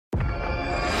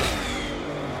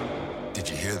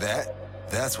you hear that?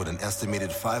 That's what an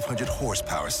estimated 500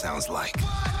 horsepower sounds like.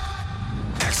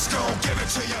 X-Gon, give it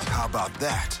to you. How about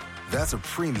that? That's a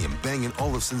premium Bang &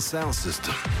 Olufsen sound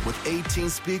system with 18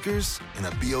 speakers and a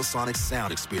Biosonic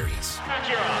sound experience.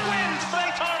 Acura wins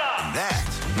Daytona. And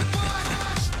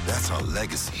that's our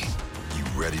legacy. You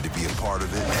ready to be a part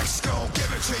of it? X-Gon, give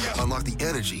it to you. Unlock the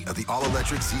energy of the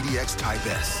all-electric ZDX Type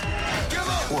S.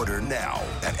 Order now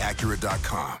at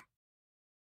Acura.com.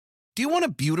 Do you want a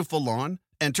beautiful lawn?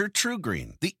 Enter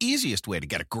TruGreen, the easiest way to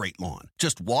get a great lawn.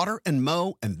 Just water and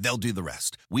mow, and they'll do the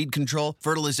rest. Weed control,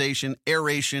 fertilization,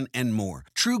 aeration, and more.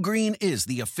 TruGreen is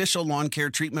the official lawn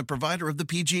care treatment provider of the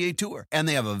PGA Tour, and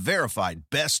they have a verified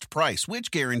best price,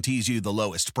 which guarantees you the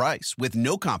lowest price with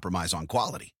no compromise on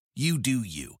quality. You do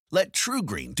you. Let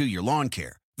TruGreen do your lawn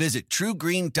care. Visit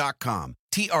TruGreen.com,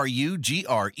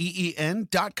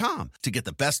 TruGreen.com, to get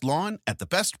the best lawn at the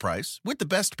best price with the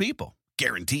best people.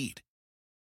 Guaranteed.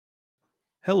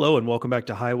 Hello and welcome back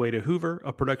to Highway to Hoover,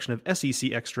 a production of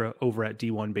SEC Extra over at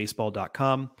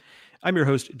D1Baseball.com. I'm your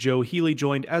host, Joe Healy,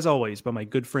 joined as always by my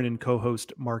good friend and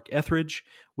co-host, Mark Etheridge.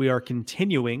 We are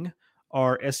continuing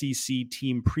our SEC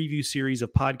team preview series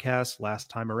of podcasts. Last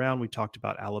time around, we talked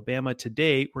about Alabama.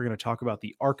 Today, we're going to talk about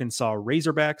the Arkansas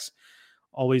Razorbacks.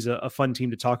 Always a fun team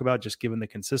to talk about, just given the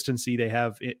consistency they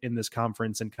have in this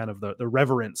conference and kind of the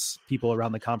reverence people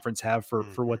around the conference have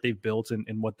for what they've built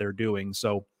and what they're doing.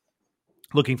 So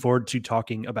looking forward to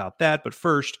talking about that. But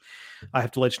first, I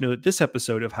have to let you know that this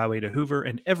episode of Highway to Hoover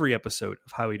and every episode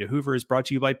of Highway to Hoover is brought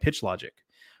to you by PitchLogic,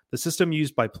 the system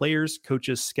used by players,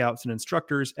 coaches, scouts, and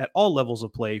instructors at all levels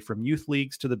of play, from youth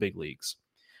leagues to the big leagues.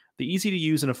 The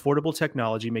easy-to-use and affordable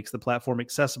technology makes the platform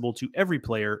accessible to every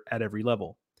player at every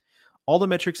level. All the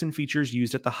metrics and features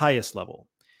used at the highest level.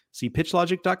 See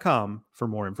pitchlogic.com for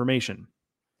more information.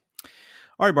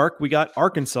 All right, Mark, we got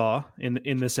Arkansas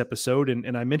in this episode,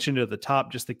 and I mentioned at the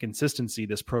top just the consistency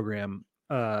this program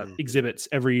exhibits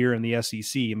every year in the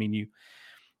SEC. I mean, you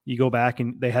go back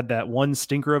and they had that one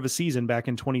stinker of a season back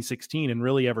in 2016, and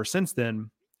really ever since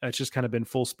then, it's just kind of been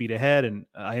full speed ahead. And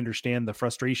I understand the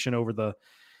frustration over the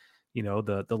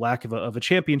lack of a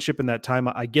championship in that time.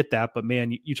 I get that, but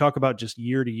man, you talk about just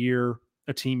year to year,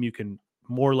 a team you can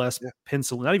more or less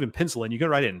pencil, not even pencil in, you can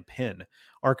write it in pen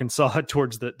Arkansas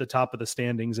towards the top of the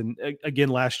standings. And again,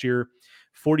 last year,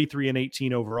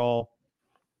 43-18 overall,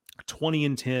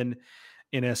 20-10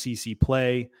 in SEC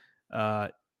play.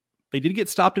 They did get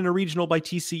stopped in a regional by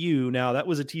TCU. Now that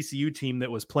was a TCU team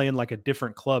that was playing like a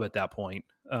different club at that point.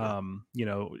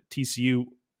 TCU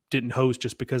didn't host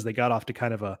just because they got off to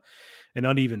kind of an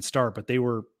uneven start, but they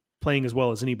were playing as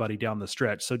well as anybody down the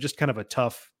stretch. So just kind of a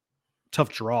tough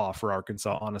draw for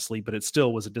Arkansas, honestly, but it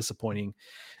still was a disappointing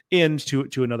end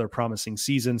to another promising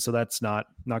season. So that's not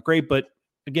great. But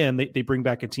again, they bring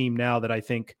back a team now that I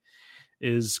think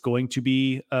is going to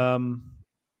be, going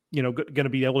to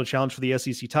be able to challenge for the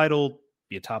SEC title,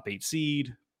 be a top 8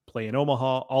 seed, play in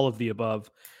Omaha, all of the above.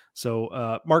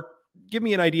 So, Mark, give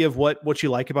me an idea of what you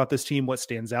like about this team, what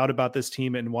stands out about this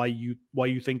team, and why you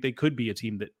think they could be a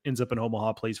team that ends up in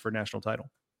Omaha, plays for a national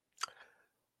title.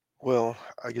 Well,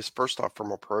 I guess first off,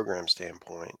 from a program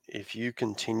standpoint, if you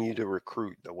continue to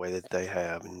recruit the way that they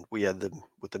have, and we had them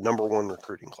with the number one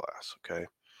recruiting class, okay,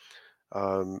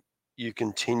 you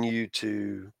continue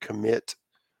to commit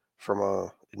from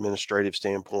a administrative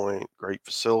standpoint, great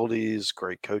facilities,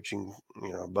 great coaching,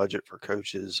 budget for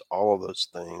coaches, all of those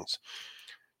things,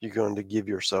 you're going to give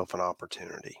yourself an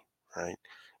opportunity, right?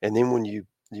 And then when you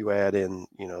add in,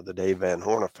 the Dave Van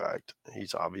Horn effect,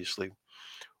 he's obviously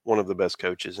one of the best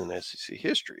coaches in SEC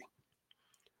history.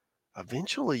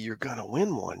 Eventually, you're going to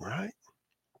win one, right?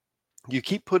 You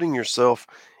keep putting yourself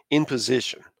in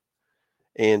position.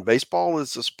 And baseball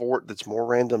is a sport that's more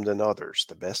random than others.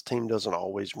 The best team doesn't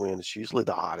always win. It's usually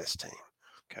the hottest team,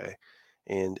 okay?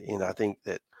 And I think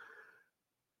that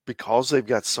because they've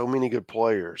got so many good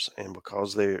players and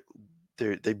because they've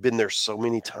been there so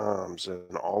many times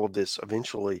and all of this,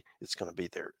 eventually it's going to be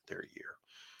their year.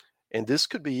 And this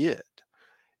could be it.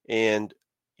 And,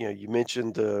 you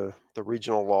mentioned the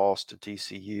regional loss to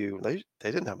TCU. They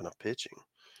didn't have enough pitching.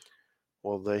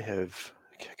 Well, they have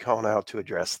gone out to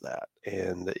address that.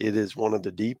 And it is one of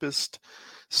the deepest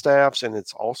staffs, and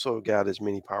it's also got as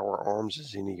many power arms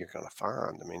as any you're going to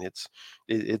find. I mean,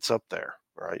 it's up there,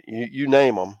 right? You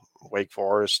name them, Wake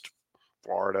Forest,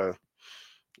 Florida,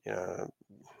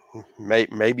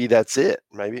 maybe that's it.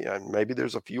 Maybe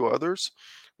there's a few others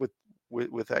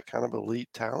with that kind of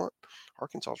elite talent.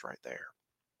 Arkansas's right there.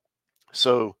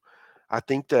 So I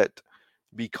think that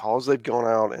because they've gone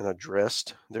out and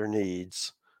addressed their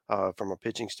needs from a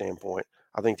pitching standpoint,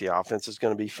 I think the offense is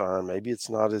going to be fine. Maybe it's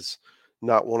not as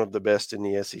not one of the best in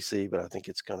the SEC, but I think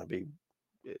it's going to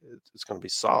be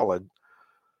solid.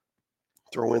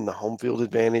 Throw in the home field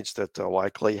advantage that they'll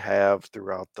likely have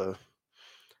throughout the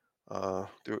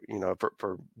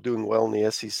for doing well in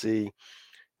the SEC.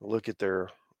 Look at their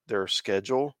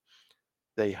schedule.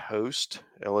 They host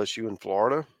LSU in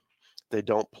Florida. They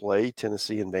don't play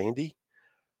Tennessee and Vandy.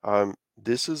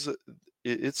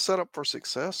 It's set up for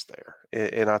success there.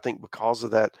 And I think because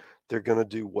of that, they're going to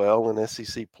do well in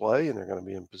SEC play, and they're going to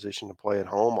be in position to play at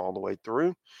home all the way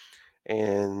through.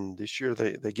 And this year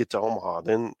they get to Omaha.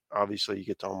 Then obviously you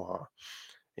get to Omaha,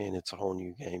 and it's a whole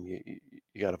new game.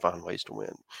 You got to find ways to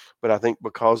win. But I think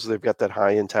because they've got that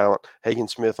high-end talent, Hagen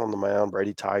Smith on the mound,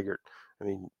 Brady Tygart, I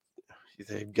mean,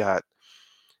 they've got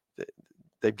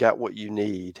what you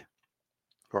need,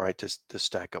 right, to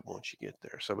stack up once you get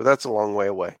there. So, but that's a long way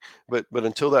away. But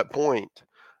until that point,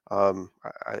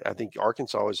 I think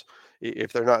Arkansas is,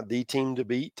 if they're not the team to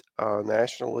beat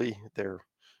nationally, they're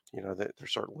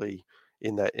certainly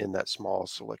in that small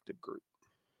selected group.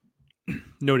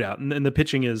 No doubt. And the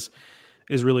pitching is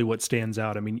really what stands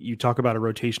out. I mean, you talk about a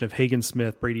rotation of Hagen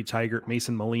Smith, Brady Tygart,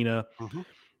 Mason Molina. Mm-hmm.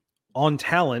 On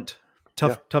talent,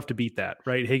 tough to beat that,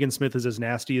 right? Hagen Smith is as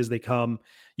nasty as they come.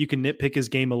 You can nitpick his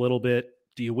game a little bit.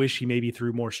 Do you wish he maybe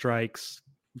threw more strikes?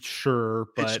 Sure,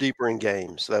 but it's deeper in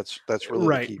games. That's really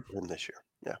right. The key for him this year.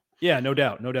 Yeah, no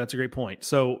doubt. It's a great point.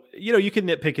 So, you can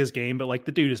nitpick his game, but like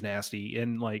the dude is nasty.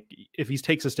 And like, if he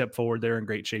takes a step forward, they're in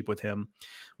great shape with him.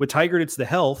 With Tygart, it's the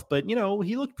health, but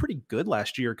he looked pretty good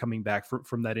last year coming back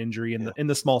from that injury in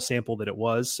the small sample that it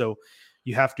was. So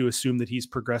you have to assume that he's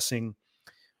progressing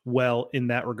well in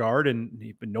that regard,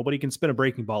 and nobody can spin a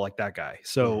breaking ball like that guy.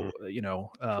 So,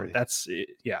 that's it.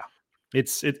 Yeah,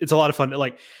 it's a lot of fun.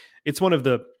 Like, it's one of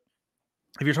the,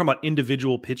 if you're talking about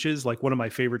individual pitches, like one of my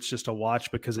favorites just to watch,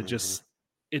 because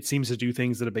it seems to do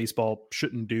things that a baseball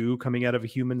shouldn't do coming out of a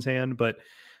human's hand. But,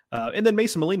 and then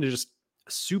Mason Molina, just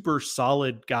a super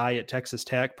solid guy at Texas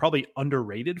Tech, probably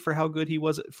underrated for how good he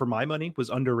was. For my money, was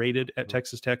underrated at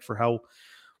Texas Tech for how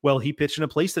well he pitched in a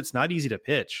place that's not easy to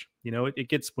pitch. When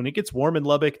it gets warm in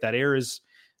Lubbock, that air is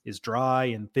dry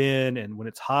and thin. And when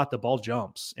it's hot, the ball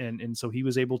jumps. And so he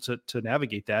was able to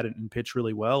navigate that and pitch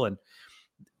really well. And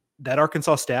that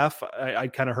Arkansas staff, I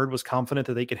kind of heard, was confident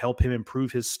that they could help him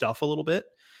improve his stuff a little bit.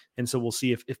 And so we'll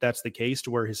see if that's the case, to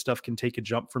where his stuff can take a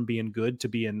jump from being good to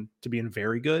being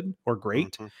very good or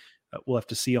great. We'll have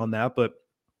to see on that.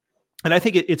 And I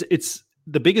think it's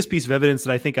the biggest piece of evidence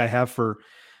that I think I have for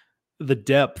the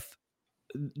depth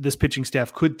this pitching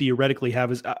staff could theoretically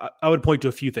have is I would point to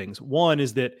a few things. One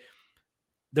is that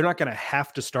they're not going to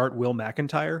have to start Will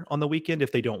McIntyre on the weekend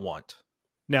if they don't want.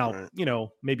 Now, right.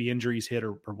 Maybe injuries hit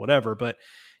or whatever, but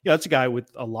that's a guy with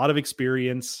a lot of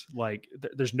experience. Like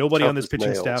there's nobody on this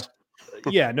pitching staff.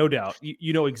 Yeah, no doubt.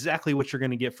 You know exactly what you're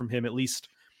going to get from him, at least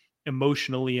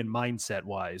emotionally and mindset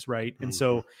wise. Right. And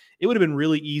so it would have been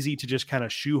really easy to just kind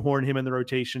of shoehorn him in the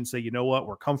rotation, say, you know what,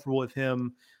 we're comfortable with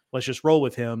him. Let's just roll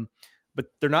with him. But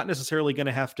they're not necessarily going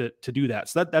to have to do that.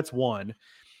 So that's one.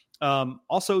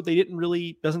 Also,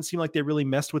 doesn't seem like they really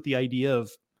messed with the idea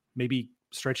of maybe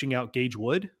stretching out Gage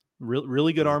Wood.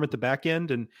 Really good arm at the back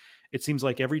end. And it seems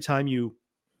like every time you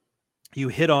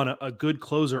hit on a good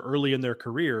closer early in their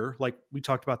career, like we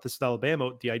talked about this with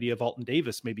Alabama, the idea of Alton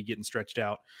Davis maybe getting stretched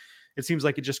out. It seems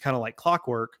like it just kind of like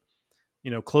clockwork.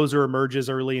 Closer emerges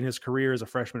early in his career as a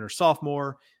freshman or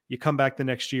sophomore. You come back the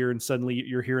next year and suddenly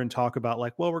you're hearing talk about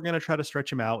like, well, we're going to try to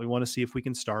stretch him out. We want to see if we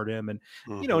can start him. And,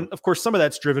 and of course, some of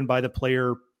that's driven by the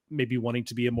player maybe wanting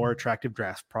to be a more attractive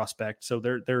draft prospect. So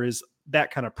there is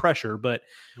that kind of pressure, but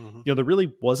there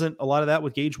really wasn't a lot of that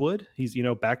with Gage Wood. He's,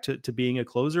 back to being a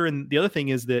closer. And the other thing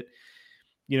is that,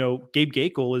 Gabe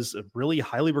Gakel is a really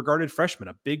highly regarded freshman,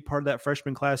 a big part of that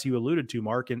freshman class you alluded to,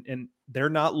 Mark, and they're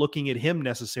not looking at him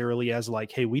necessarily as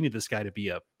like, hey, we need this guy to be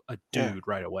a dude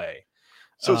right away.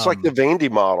 So it's like the Vandy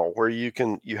model where you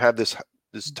have this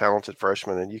talented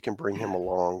freshman and you can bring him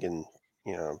along and,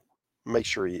 make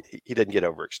sure he doesn't get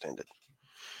overextended.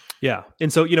 Yeah.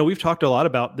 And so, we've talked a lot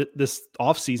about this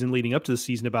offseason leading up to the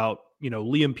season about,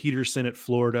 Liam Peterson at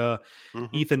Florida,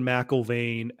 Ethan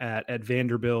McIlvain at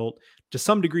Vanderbilt, to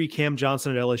some degree, Cam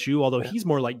Johnson at LSU, although he's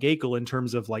more like Gakel in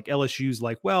terms of like LSU's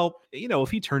like, well,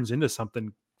 if he turns into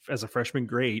something as a freshman,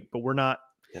 great, but we're not,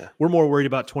 we're more worried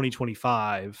about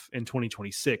 2025 and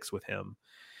 2026 with him.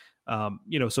 So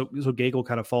Gakel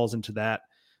kind of falls into that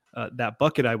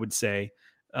bucket, I would say.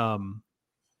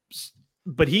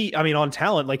 But on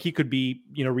talent, like he could be,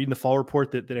 reading the fall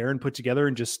report that Aaron put together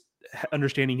and just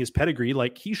understanding his pedigree,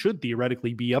 like he should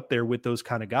theoretically be up there with those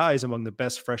kind of guys among the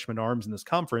best freshman arms in this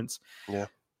conference. Yeah.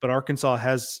 But Arkansas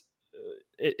has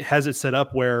it set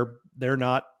up where they're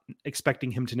not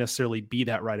expecting him to necessarily be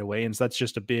that right away. And so that's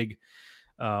just a big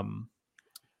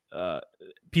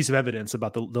piece of evidence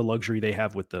about the luxury they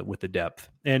have with the depth.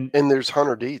 And there's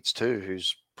Hunter Dietz too,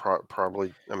 who's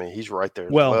probably, I mean, he's right there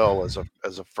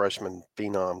as a freshman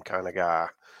phenom kind of guy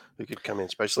who could come in,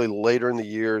 especially later in the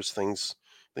years, things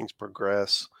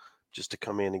progress, just to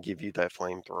come in and give you that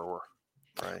flamethrower.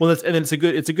 Right. Well, it's a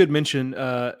good mention,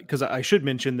 because I should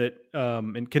mention that,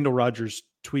 and Kendall Rogers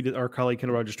tweeted, our colleague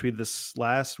Kendall Rogers tweeted this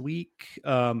last week.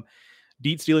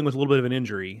 Dietz dealing with a little bit of an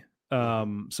injury,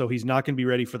 so he's not going to be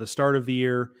ready for the start of the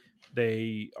year.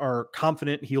 They are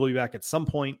confident he'll be back at some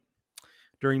point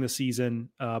during the season,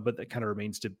 but that kind of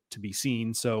remains to be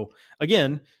seen. So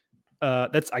again,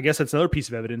 I guess that's another piece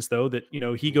of evidence, though, that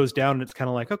he goes down and it's kind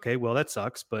of like, okay, well, that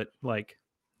sucks, but like,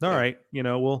 all right,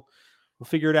 we'll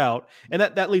figure it out. And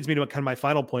that leads me to kind of my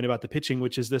final point about the pitching,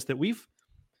 which is this, that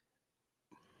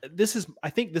I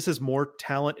think this is more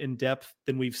talent and depth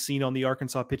than we've seen on the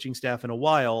Arkansas pitching staff in a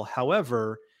while.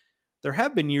 However, there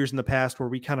have been years in the past where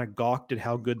we kind of gawked at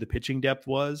how good the pitching depth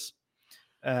was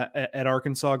at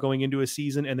Arkansas going into a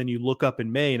season. And then you look up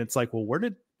in May and it's like, well, where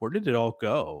did it all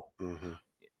go? Mm-hmm.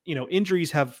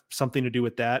 Injuries have something to do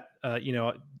with that.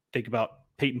 Think about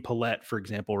Peyton Pallette, for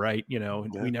example, right?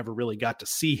 We never really got to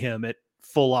see him at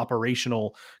full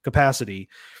operational capacity.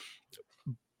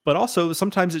 But also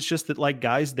sometimes it's just that, like,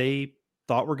 guys they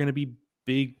thought were going to be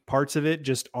big parts of it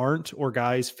just aren't, or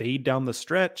guys fade down the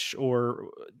stretch,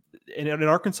 and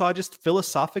Arkansas just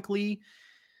philosophically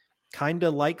kind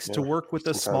of likes to work with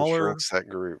a smaller that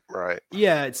group, right?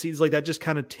 Yeah, it seems like that just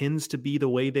kind of tends to be the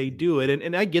way they do it.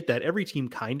 And I get that every team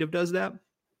kind of does that,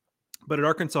 but at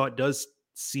Arkansas it does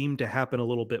seem to happen a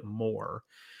little bit more,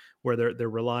 where they're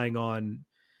relying on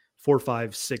 4,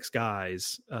 5, 6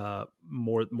 guys,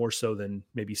 more so than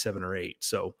maybe 7 or 8.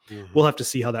 So we'll have to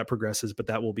see how that progresses, but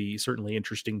that will be certainly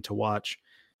interesting to watch.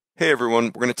 Hey everyone,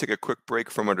 we're going to take a quick break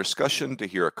from our discussion to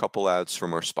hear a couple ads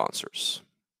from our sponsors.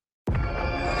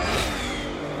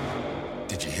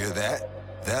 Did you hear that?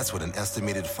 That's what an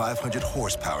estimated 500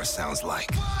 horsepower sounds like.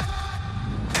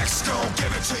 X-Gon,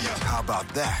 give it to you. How about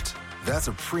that? That's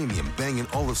a premium Bang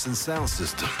 & Olufsen sound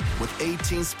system with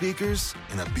 18 speakers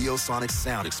and a Biosonic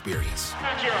sound experience.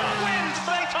 Acura wins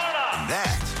Daytona. And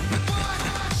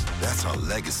that's our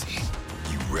legacy.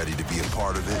 You ready to be a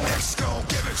part of it? X-Gon,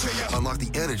 give it to you. Unlock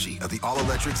the energy of the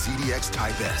all-electric CDX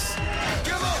Type S.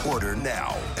 Order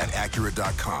now at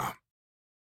Acura.com.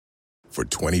 For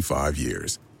 25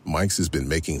 years, Mike's has been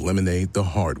making lemonade the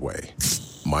hard way.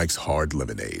 Mike's Hard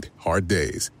Lemonade. Hard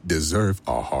days deserve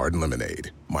a hard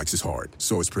lemonade. Mike's is hard,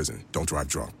 so is prison. Don't drive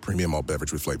drunk. Premium all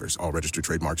beverage with flavors. All registered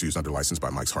trademarks used under license by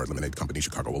Mike's Hard Lemonade Company,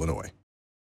 Chicago, Illinois.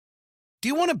 Do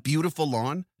you want a beautiful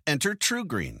lawn? Enter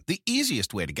TruGreen, the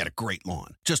easiest way to get a great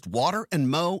lawn. Just water and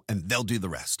mow, and they'll do the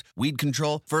rest. Weed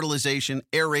control, fertilization,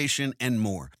 aeration, and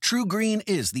more. TruGreen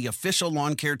is the official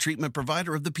lawn care treatment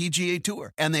provider of the PGA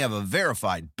Tour, and they have a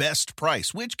verified best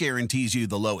price, which guarantees you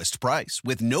the lowest price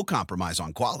with no compromise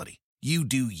on quality. You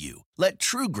do you. Let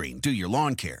TruGreen do your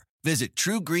lawn care. Visit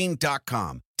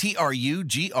TruGreen.com,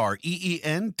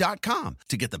 TruGreen.com,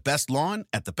 to get the best lawn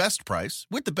at the best price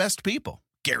with the best people.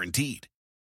 Guaranteed.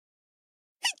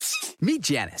 Meet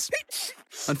Janice.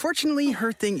 Unfortunately,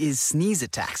 her thing is sneeze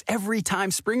attacks every time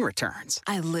spring returns.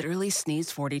 I literally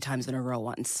sneezed 40 times in a row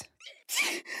once.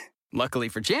 Luckily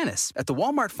for Janice, at the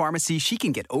Walmart pharmacy, she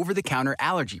can get over-the-counter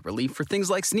allergy relief for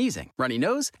things like sneezing, runny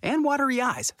nose, and watery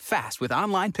eyes fast with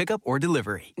online pickup or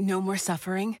delivery. No more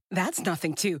suffering? That's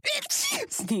nothing to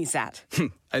sneeze at.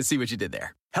 I see what you did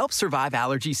there. Help survive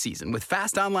allergy season with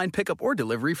fast online pickup or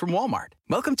delivery from Walmart.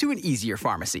 Welcome to an easier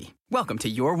pharmacy. Welcome to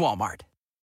your Walmart.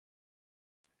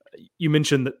 You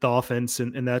mentioned the offense,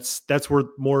 and that's where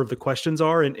more of the questions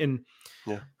are. And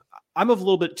yeah. I'm of a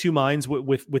little bit two minds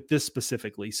with this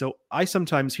specifically. So I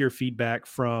sometimes hear feedback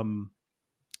from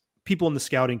people in the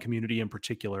scouting community in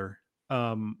particular,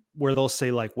 where they'll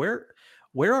say, like, where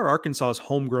are Arkansas's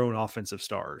homegrown offensive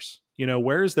stars?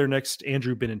 Where is their next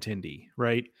Andrew Benintendi,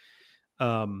 right?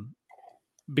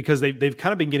 Because they've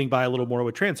kind of been getting by a little more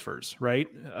with transfers, right?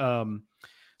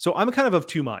 So I'm kind of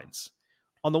two minds.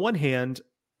 On the one hand,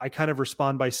 I kind of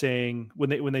respond by saying,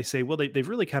 when they say, well, they've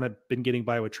really kind of been getting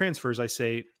by with transfers, I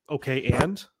say, okay,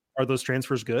 and are those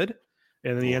transfers good?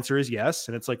 And then the answer is yes.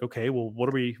 And it's like, okay, well, what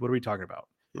are we talking about?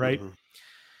 Right. Mm-hmm.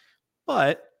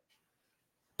 But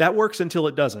that works until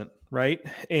it doesn't. Right.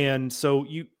 And so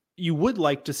you would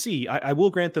like to see, I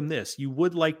will grant them this, you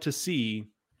would like to see,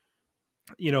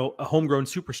 a homegrown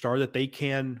superstar that they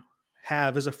can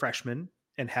have as a freshman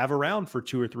and have around for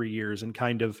 2 or 3 years and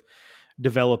kind of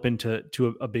develop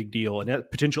into a big deal and a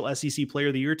potential SEC player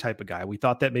of the year type of guy. We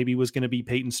thought that maybe was going to be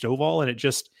Peyton Stovall,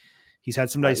 and he's had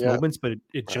some nice moments, but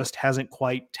it just hasn't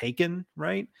quite taken,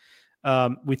 right?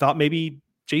 We thought maybe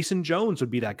Jason Jones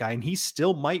would be that guy, and he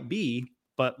still might be,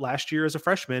 but last year as a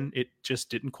freshman, it just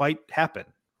didn't quite happen,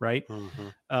 right?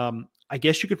 I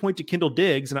guess you could point to Kendall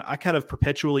Diggs, and I kind of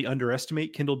perpetually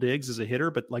underestimate Kendall Diggs as a hitter,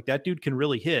 but like that dude can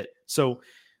really hit. So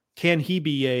can he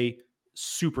be a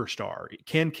superstar?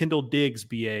 Can Kendall Diggs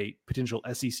be a potential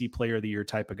SEC player of the year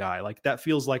type of guy? Like that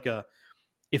feels like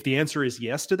if the answer is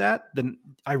yes to that, then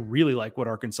I really like what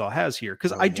Arkansas has here.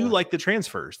 Cause I do like the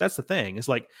transfers. That's the thing. It's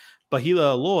like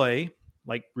Bahila Aloy,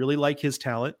 like really like his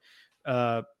talent.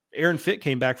 Aaron Fitt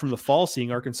came back from the fall,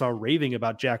 seeing Arkansas raving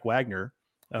about Jack Wagner,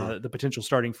 the potential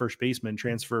starting first baseman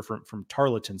transfer from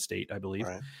Tarleton State, I believe.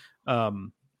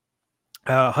 Right.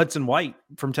 Hudson White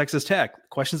from Texas Tech.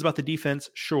 Questions about the defense,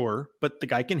 sure, but the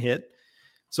guy can hit.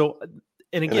 So,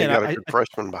 and again, got a good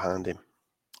freshman behind him.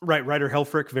 Right, Ryder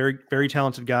Helfrich, very, very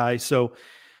talented guy. So,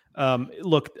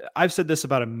 look, I've said this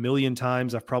about a million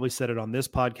times. I've probably said it on this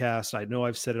podcast. I know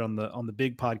I've said it on the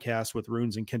big podcast with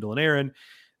Runes and Kendall and Aaron.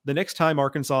 The next time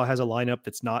Arkansas has a lineup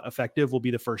that's not effective will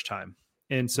be the first time.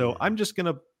 And so I'm just going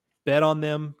to bet on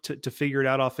them to figure it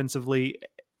out offensively.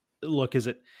 Look, is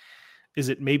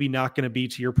it maybe not going to be,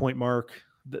 to your point, Mark,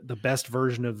 the best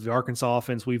version of the Arkansas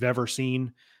offense we've ever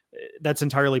seen? That's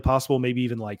entirely possible, maybe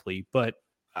even likely. But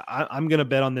I'm going to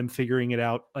bet on them figuring it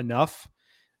out enough.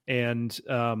 And,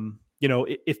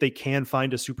 if they can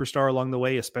find a superstar along the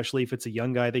way, especially if it's a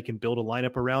young guy they can build a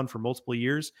lineup around for multiple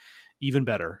years, even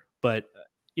better. But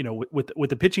with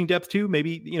the pitching depth too,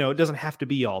 maybe, it doesn't have to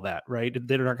be all that, right?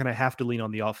 They're not going to have to lean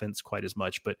on the offense quite as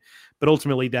much, but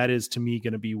ultimately that is, to me,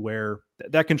 going to be where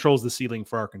that controls the ceiling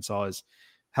for Arkansas, is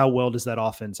how well does that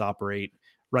offense operate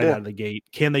right out of the gate?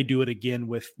 Can they do it again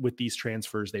with these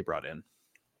transfers they brought in?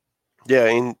 Yeah.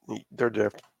 And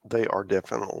they are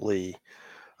definitely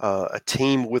a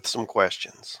team with some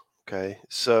questions. Okay.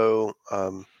 So,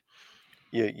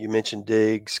 you mentioned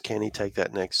Diggs. Can he take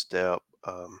that next step?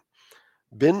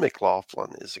 Ben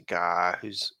McLaughlin is a guy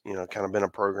who's, kind of been a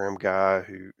program guy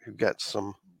who got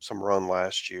some run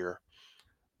last year,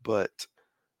 but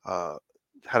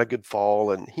had a good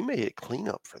fall, and he may hit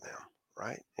cleanup for them,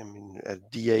 right? I mean, a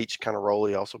DH kind of role.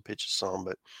 He also pitches some,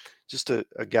 but just a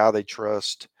guy they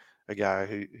trust, a guy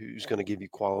who's going to give you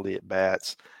quality at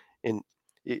bats. And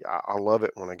I love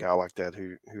it when a guy like that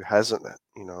who hasn't,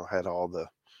 had all the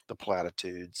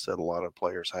platitudes that a lot of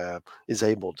players have is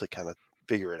able to kind of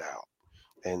figure it out.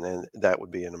 And then that would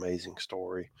be an amazing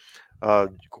story. Of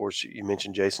course, you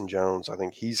mentioned Jason Jones. I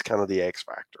think he's kind of the X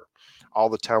factor. All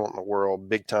the talent in the world,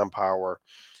 big time power.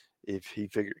 If he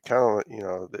figured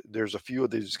there's a few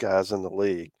of these guys in the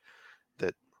league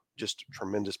that just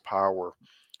tremendous power.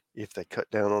 If they cut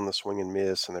down on the swing and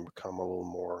miss and they become a little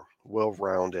more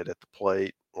well-rounded at the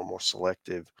plate, a little more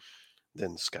selective,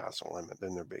 then the sky's the limit.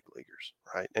 Then they're big leaguers,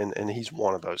 right? And he's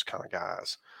one of those kind of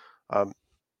guys.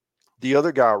 The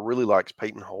other guy really likes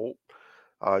Peyton Holt.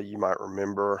 You might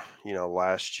remember,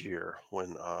 last year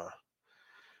when,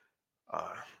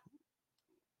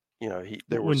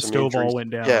 there were some Stovall injuries.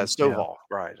 went down. Yeah, Stovall.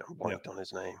 Yeah. Right. I'm blanked on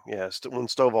his name. Yeah. When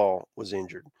Stovall was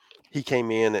injured, he came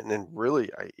in and then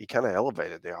really he kind of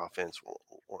elevated the offense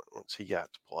once he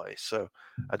got to play. So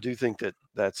I do think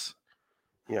that's,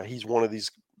 he's one of these,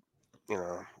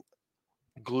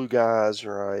 glue guys,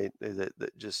 right?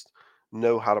 That just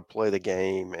know how to play the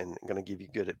game and going to give you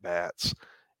good at bats.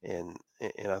 And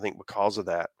I think because of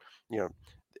that,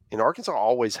 and Arkansas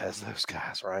always has those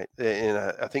guys, right? And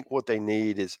I think what they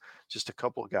need is just a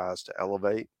couple of guys to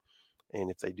elevate.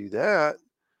 And if they do that,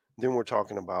 then we're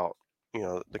talking about,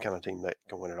 the kind of team that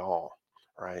can win it all,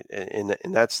 right? And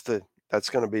that's going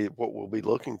to be what we'll be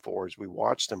looking for as we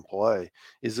watch them play.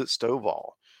 Is it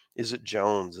Stovall? Is it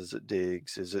Jones? Is it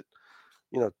Diggs? Is it,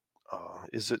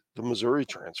 is it the Missouri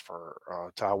transfer,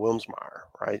 Ty Wilmsmeyer,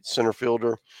 right? Center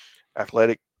fielder,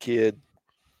 athletic kid,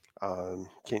 can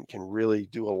really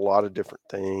do a lot of different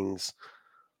things.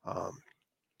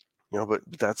 But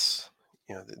that's,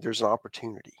 there's an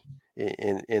opportunity,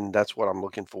 and that's what I'm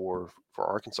looking for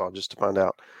Arkansas, just to find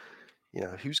out,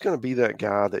 who's going to be that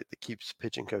guy that keeps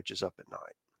pitching coaches up at night,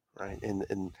 right?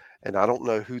 And I don't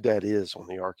know who that is on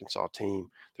the Arkansas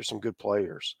team. There's some good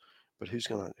players, but who's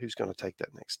going to take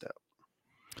that next step?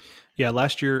 Yeah,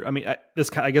 last year, I mean,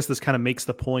 I guess this kind of makes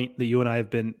the point that you and I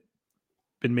have been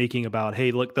making about,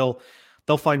 hey, look, they'll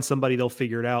find somebody, they'll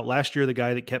figure it out. Last year, the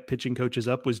guy that kept pitching coaches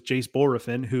up was Jace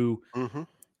Borafin, who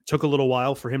took a little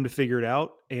while for him to figure it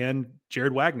out, and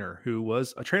Jared Wagner, who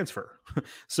was a transfer.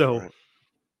 So, right.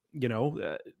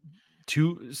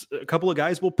 a couple of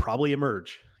guys will probably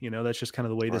emerge. That's just kind of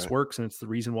the way this Right. works. And it's the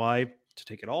reason why, to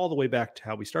take it all the way back to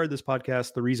how we started this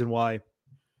podcast, the reason why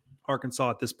Arkansas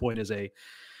at this point is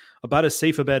about as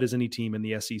safe a bet as any team in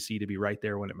the SEC to be right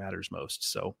there when it matters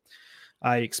most. So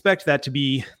I expect that to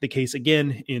be the case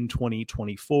again in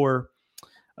 2024.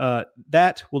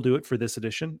 That will do it for this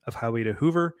edition of Highway to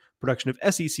Hoover, production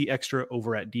of SEC Extra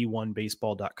over at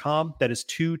D1Baseball.com. That is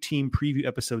 2 team preview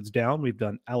episodes down. We've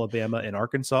done Alabama and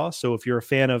Arkansas. So if you're a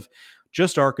fan of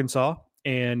just Arkansas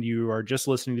and you are just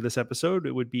listening to this episode,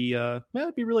 it would be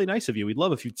it'd be really nice of you. We'd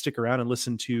love if you'd stick around and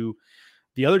listen to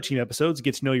the other team episodes,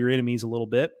 get to know your enemies a little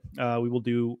bit. We will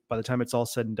do, by the time it's all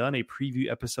said and done, a preview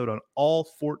episode on all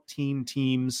 14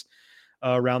 teams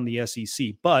around the SEC.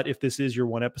 But if this is your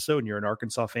one episode and you're an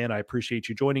Arkansas fan, I appreciate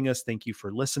you joining us. Thank you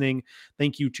for listening.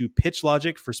 Thank you to Pitch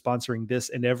Logic for sponsoring this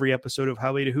and every episode of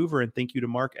Highway to Hoover. And thank you to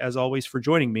Mark, as always, for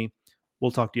joining me.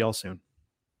 We'll talk to y'all soon.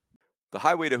 The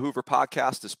Highway to Hoover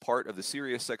podcast is part of the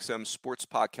SiriusXM Sports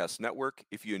Podcast Network.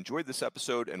 If you enjoyed this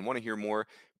episode and want to hear more,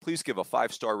 please give a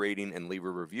 5-star rating and leave a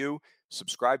review.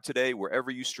 Subscribe today wherever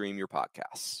you stream your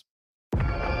podcasts.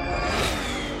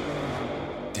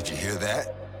 Did you hear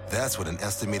that? That's what an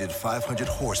estimated 500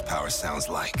 horsepower sounds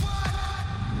like.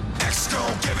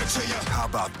 X-Gon, give it to you. How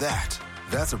about that?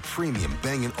 That's a premium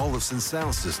Bang & Olufsen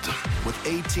sound system with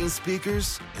 18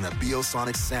 speakers and a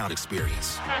Biosonic sound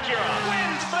experience. Acura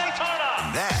wins Daytona.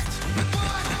 And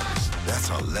that's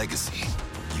our legacy.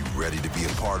 You ready to be a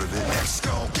part of it?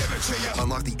 X-Gon, give it to you.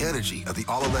 Unlock the energy of the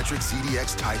all-electric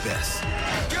ZDX Type S.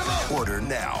 Order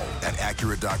now at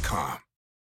Acura.com.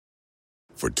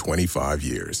 For 25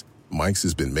 years, Mike's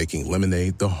has been making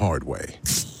lemonade the hard way.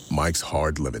 Mike's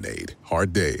Hard Lemonade.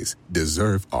 Hard days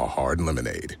deserve a hard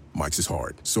lemonade. Mike's is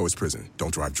hard, so is prison.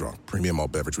 Don't drive drunk. Premium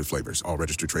malt beverage with flavors. All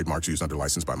registered trademarks used under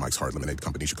license by Mike's Hard Lemonade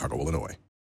Company, Chicago, Illinois.